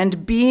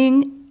and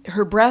being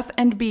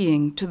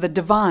to the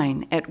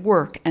divine at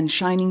work and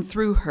shining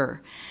through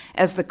her,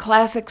 as the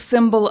classic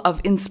symbol of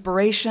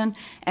inspiration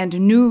and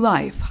new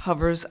life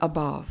hovers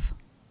above.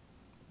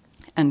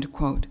 End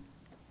quote.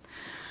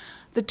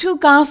 The two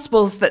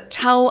Gospels that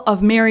tell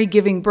of Mary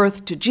giving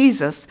birth to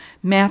Jesus,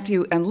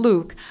 Matthew and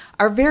Luke,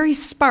 are very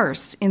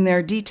sparse in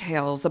their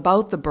details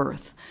about the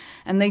birth,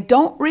 and they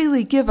don't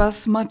really give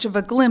us much of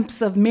a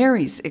glimpse of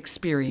Mary's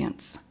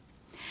experience.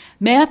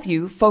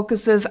 Matthew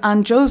focuses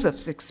on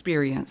Joseph's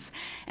experience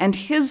and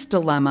his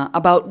dilemma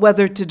about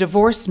whether to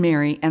divorce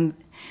Mary, and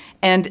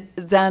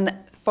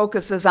then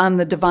focuses on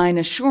the divine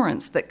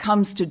assurance that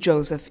comes to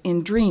Joseph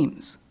in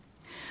dreams.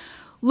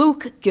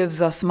 Luke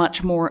gives us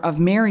much more of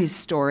Mary's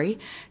story,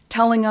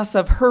 telling us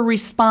of her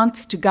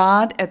response to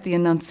God at the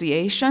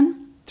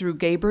Annunciation through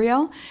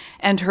Gabriel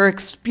and her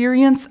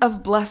experience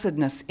of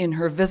blessedness in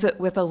her visit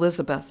with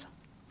Elizabeth.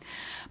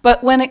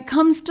 But when it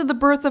comes to the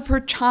birth of her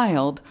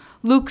child,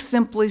 Luke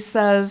simply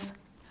says,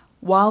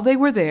 while they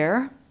were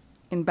there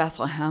in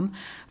Bethlehem,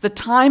 the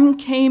time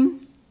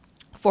came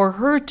for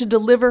her to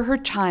deliver her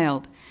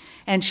child,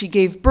 and she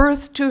gave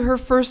birth to her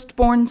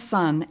firstborn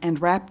son and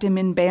wrapped him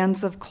in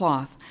bands of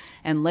cloth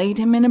and laid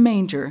him in a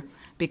manger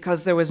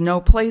because there was no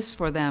place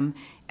for them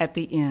at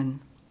the inn.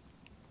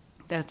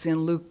 That's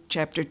in Luke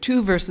chapter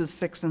 2, verses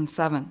 6 and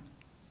 7.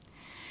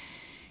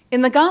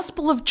 In the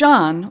Gospel of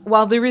John,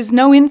 while there is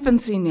no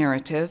infancy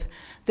narrative,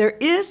 there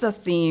is a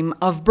theme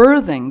of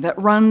birthing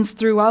that runs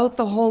throughout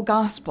the whole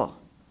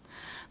Gospel.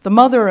 The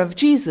mother of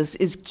Jesus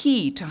is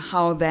key to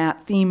how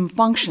that theme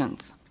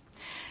functions.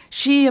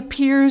 She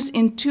appears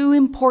in two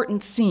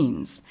important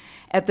scenes,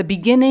 at the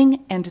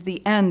beginning and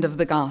the end of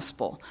the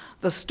Gospel,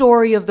 the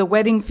story of the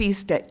wedding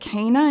feast at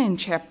Cana in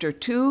chapter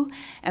 2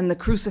 and the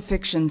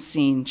crucifixion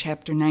scene,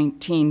 chapter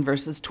 19,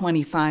 verses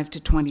 25 to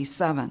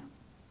 27.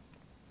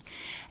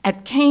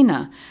 At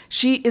Cana,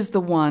 she is the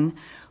one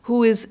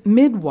who is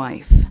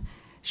midwife.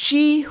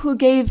 She who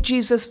gave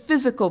Jesus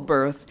physical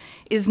birth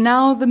is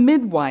now the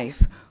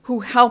midwife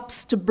who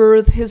helps to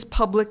birth his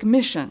public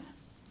mission.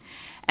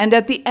 And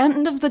at the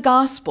end of the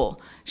Gospel,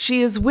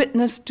 she is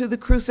witness to the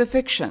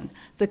crucifixion,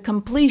 the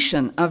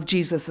completion of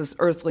Jesus'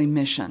 earthly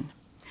mission.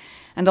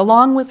 And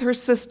along with her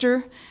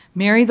sister,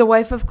 Mary the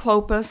wife of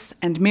Clopas,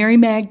 and Mary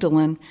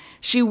Magdalene,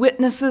 she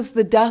witnesses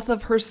the death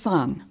of her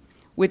son,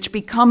 which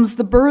becomes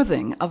the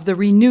birthing of the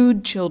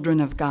renewed children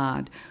of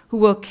God, who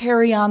will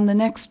carry on the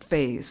next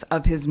phase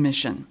of his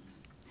mission.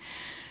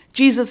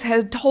 Jesus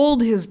had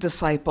told his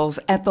disciples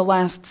at the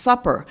Last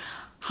Supper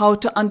how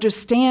to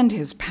understand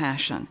his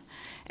passion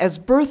as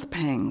birth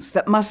pangs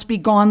that must be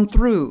gone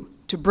through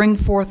to bring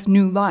forth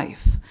new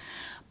life.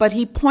 But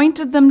he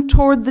pointed them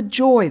toward the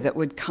joy that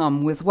would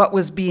come with what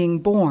was being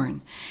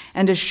born,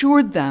 and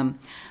assured them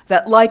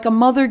that like a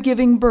mother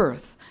giving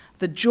birth,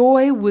 the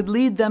joy would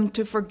lead them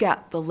to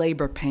forget the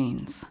labor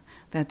pains.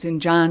 That's in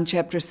John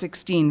chapter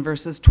 16,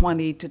 verses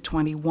 20 to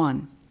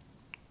 21.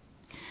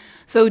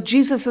 So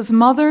Jesus'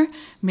 mother,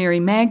 Mary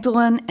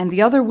Magdalene, and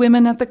the other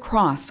women at the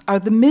cross are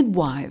the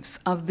midwives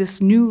of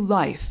this new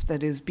life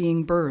that is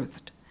being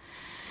birthed.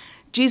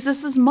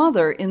 Jesus'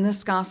 mother in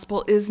this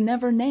gospel is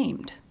never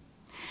named.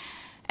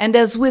 And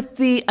as with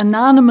the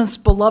anonymous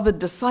beloved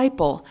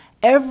disciple,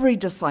 every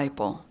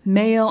disciple,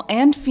 male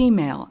and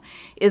female,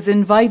 is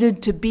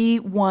invited to be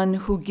one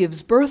who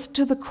gives birth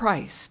to the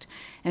Christ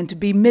and to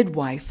be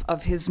midwife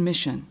of his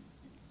mission.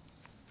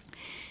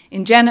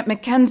 In Janet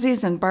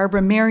McKenzie's and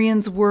Barbara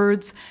Marian's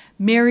words,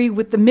 Mary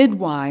with the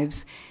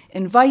Midwives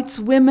invites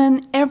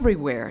women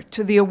everywhere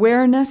to the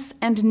awareness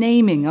and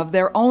naming of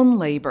their own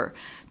labor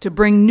to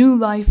bring new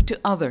life to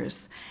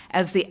others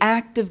as the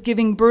act of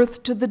giving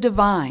birth to the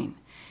divine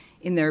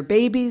in their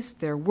babies,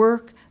 their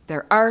work,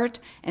 their art,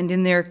 and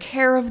in their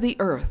care of the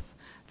earth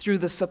through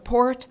the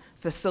support,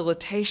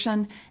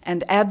 facilitation,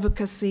 and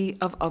advocacy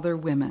of other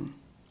women."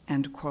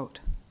 End quote.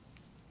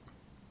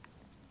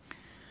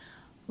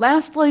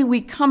 Lastly,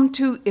 we come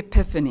to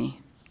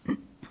Epiphany.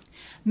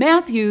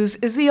 Matthew's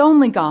is the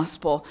only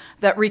gospel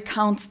that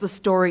recounts the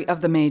story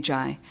of the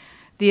Magi,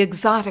 the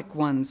exotic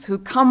ones who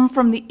come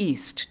from the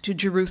east to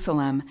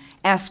Jerusalem,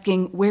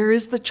 asking, "Where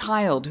is the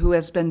child who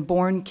has been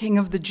born King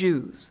of the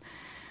Jews?"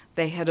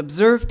 They had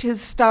observed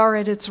his star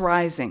at its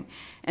rising,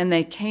 and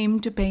they came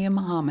to pay him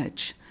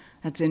homage.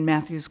 That's in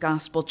Matthew's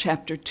Gospel,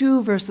 chapter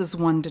 2, verses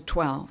 1 to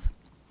 12.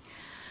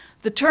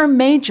 The term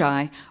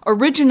Magi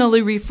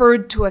originally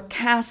referred to a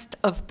caste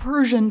of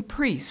Persian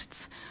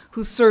priests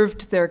who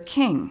served their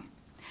king.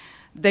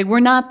 They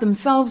were not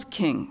themselves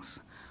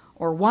kings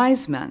or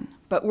wise men,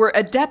 but were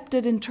adept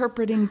at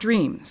interpreting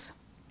dreams.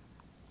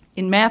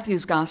 In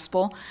Matthew's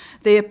Gospel,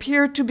 they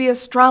appear to be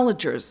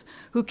astrologers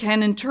who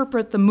can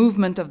interpret the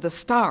movement of the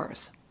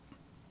stars.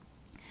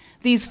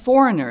 These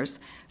foreigners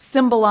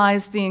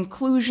symbolize the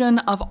inclusion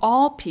of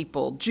all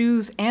people,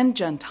 Jews and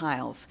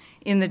Gentiles,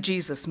 in the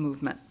Jesus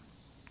movement.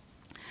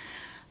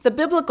 The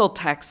biblical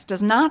text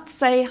does not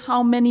say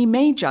how many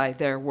Magi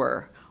there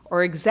were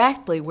or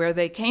exactly where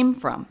they came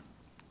from.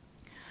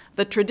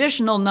 The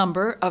traditional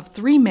number of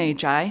 3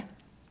 Magi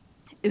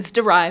is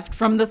derived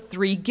from the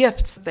 3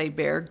 gifts they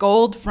bear: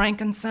 gold,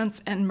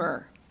 frankincense, and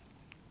myrrh.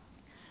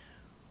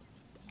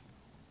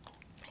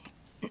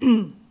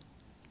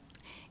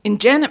 In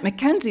Janet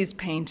McKenzie's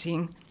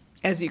painting,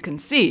 as you can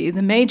see,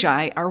 the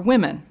Magi are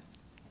women.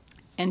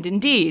 And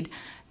indeed,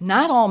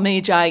 not all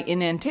Magi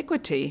in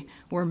antiquity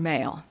were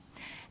male.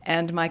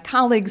 And my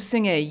colleague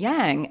Singe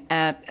Yang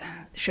at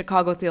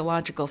Chicago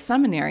Theological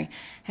Seminary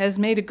has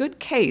made a good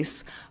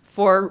case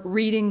for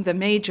reading the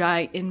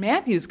Magi in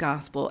Matthew's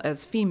Gospel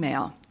as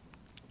female.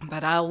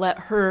 But I'll let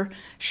her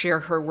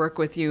share her work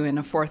with you in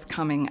a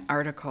forthcoming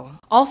article.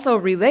 Also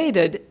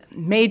related,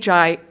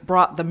 Magi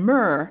brought the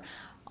myrrh.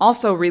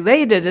 Also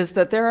related is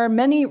that there are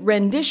many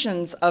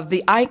renditions of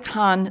the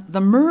icon,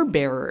 the myrrh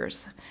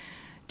bearers,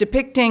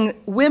 depicting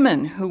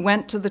women who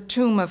went to the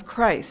tomb of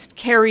Christ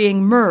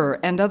carrying myrrh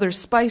and other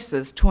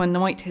spices to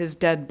anoint his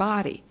dead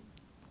body.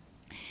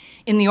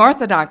 In the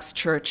Orthodox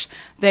Church,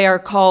 they are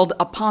called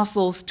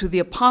apostles to the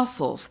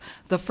apostles,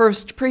 the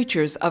first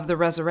preachers of the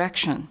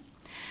resurrection.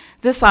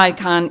 This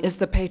icon is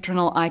the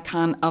patronal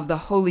icon of the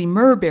Holy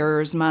Myrrh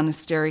Bearers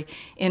Monastery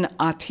in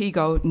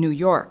Otsego, New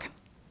York,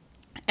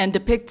 and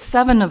depicts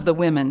 7 of the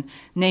women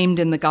named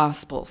in the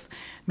Gospels: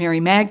 Mary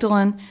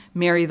Magdalene,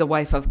 Mary the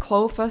wife of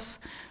Clopas,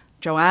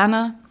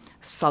 Joanna,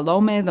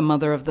 Salome, the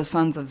mother of the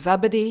sons of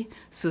Zebedee,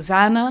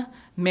 Susanna,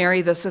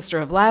 Mary the sister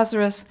of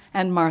Lazarus,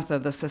 and Martha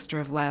the sister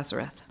of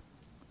Lazarus.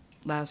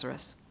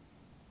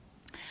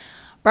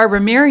 Barbara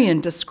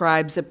Marian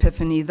describes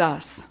Epiphany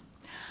thus: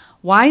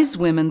 "Wise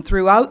women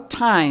throughout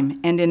time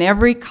and in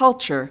every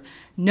culture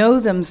know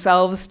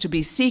themselves to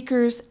be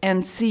seekers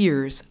and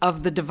seers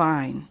of the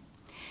divine.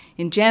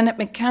 In Janet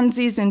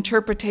McKenzie's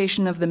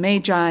interpretation of the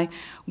Magi,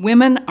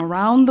 women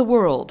around the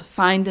world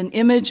find an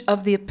image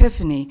of the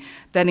Epiphany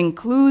that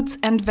includes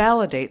and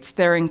validates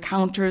their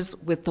encounters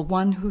with the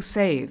one who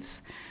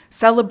saves,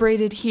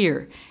 celebrated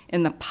here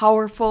in the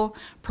powerful,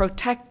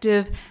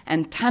 protective,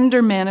 and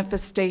tender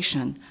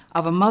manifestation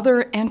of a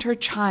mother and her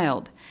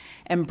child,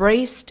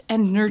 embraced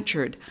and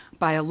nurtured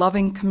by a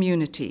loving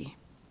community.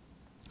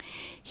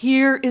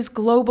 Here is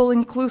global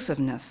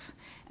inclusiveness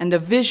and a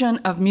vision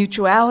of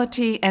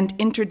mutuality and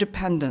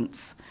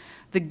interdependence,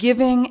 the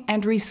giving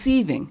and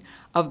receiving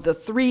of the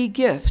 3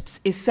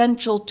 gifts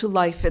essential to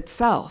life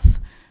itself: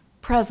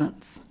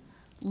 presence,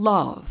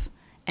 love,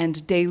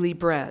 and daily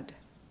bread.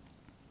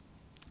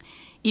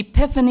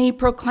 Epiphany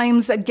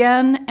proclaims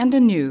again and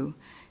anew,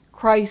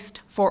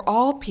 Christ for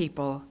all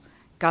people,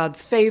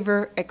 God's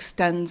favor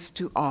extends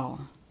to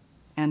all."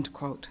 End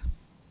quote.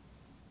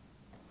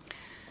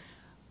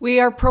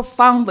 We are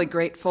profoundly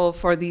grateful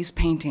for these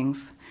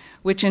paintings,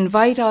 which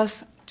invite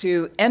us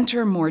to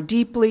enter more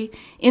deeply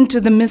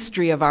into the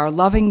mystery of our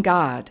loving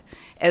God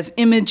as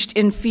imaged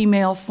in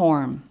female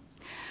form.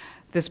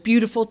 This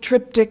beautiful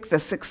triptych, The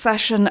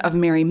Succession of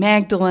Mary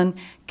Magdalene,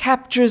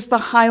 captures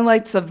the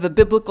highlights of the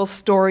biblical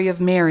story of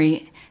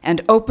Mary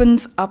and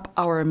opens up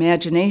our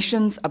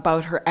imaginations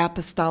about her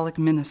apostolic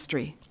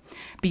ministry,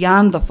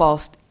 beyond the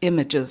false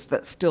images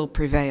that still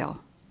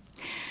prevail.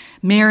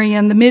 Mary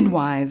and the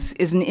Midwives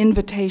is an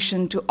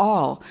invitation to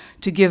all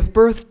to give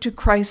birth to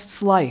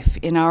Christ's life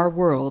in our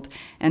world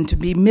and to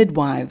be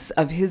midwives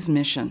of his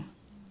mission.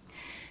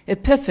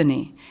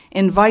 Epiphany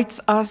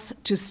invites us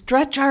to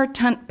stretch our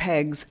tent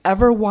pegs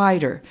ever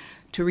wider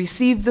to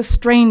receive the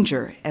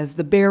stranger as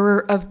the bearer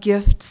of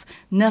gifts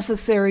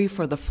necessary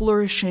for the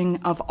flourishing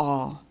of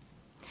all.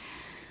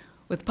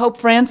 With Pope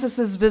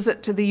Francis's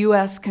visit to the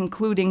U.S.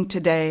 concluding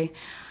today,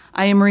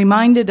 I am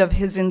reminded of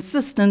his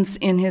insistence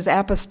in his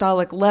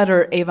apostolic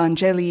letter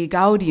Evangelii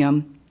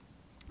Gaudium.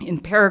 In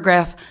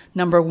paragraph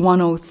number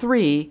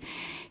 103,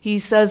 he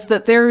says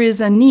that there is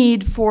a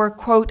need for,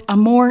 quote, "a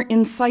more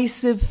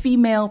incisive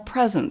female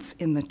presence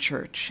in the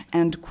church,"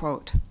 end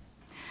quote.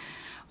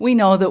 We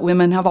know that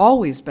women have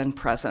always been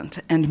present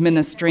and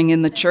ministering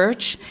in the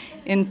church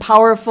in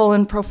powerful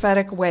and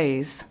prophetic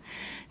ways.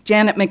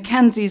 Janet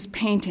McKenzie's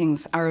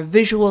paintings are a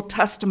visual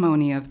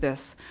testimony of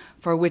this,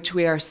 for which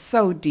we are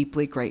so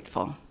deeply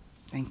grateful.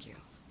 Thank you.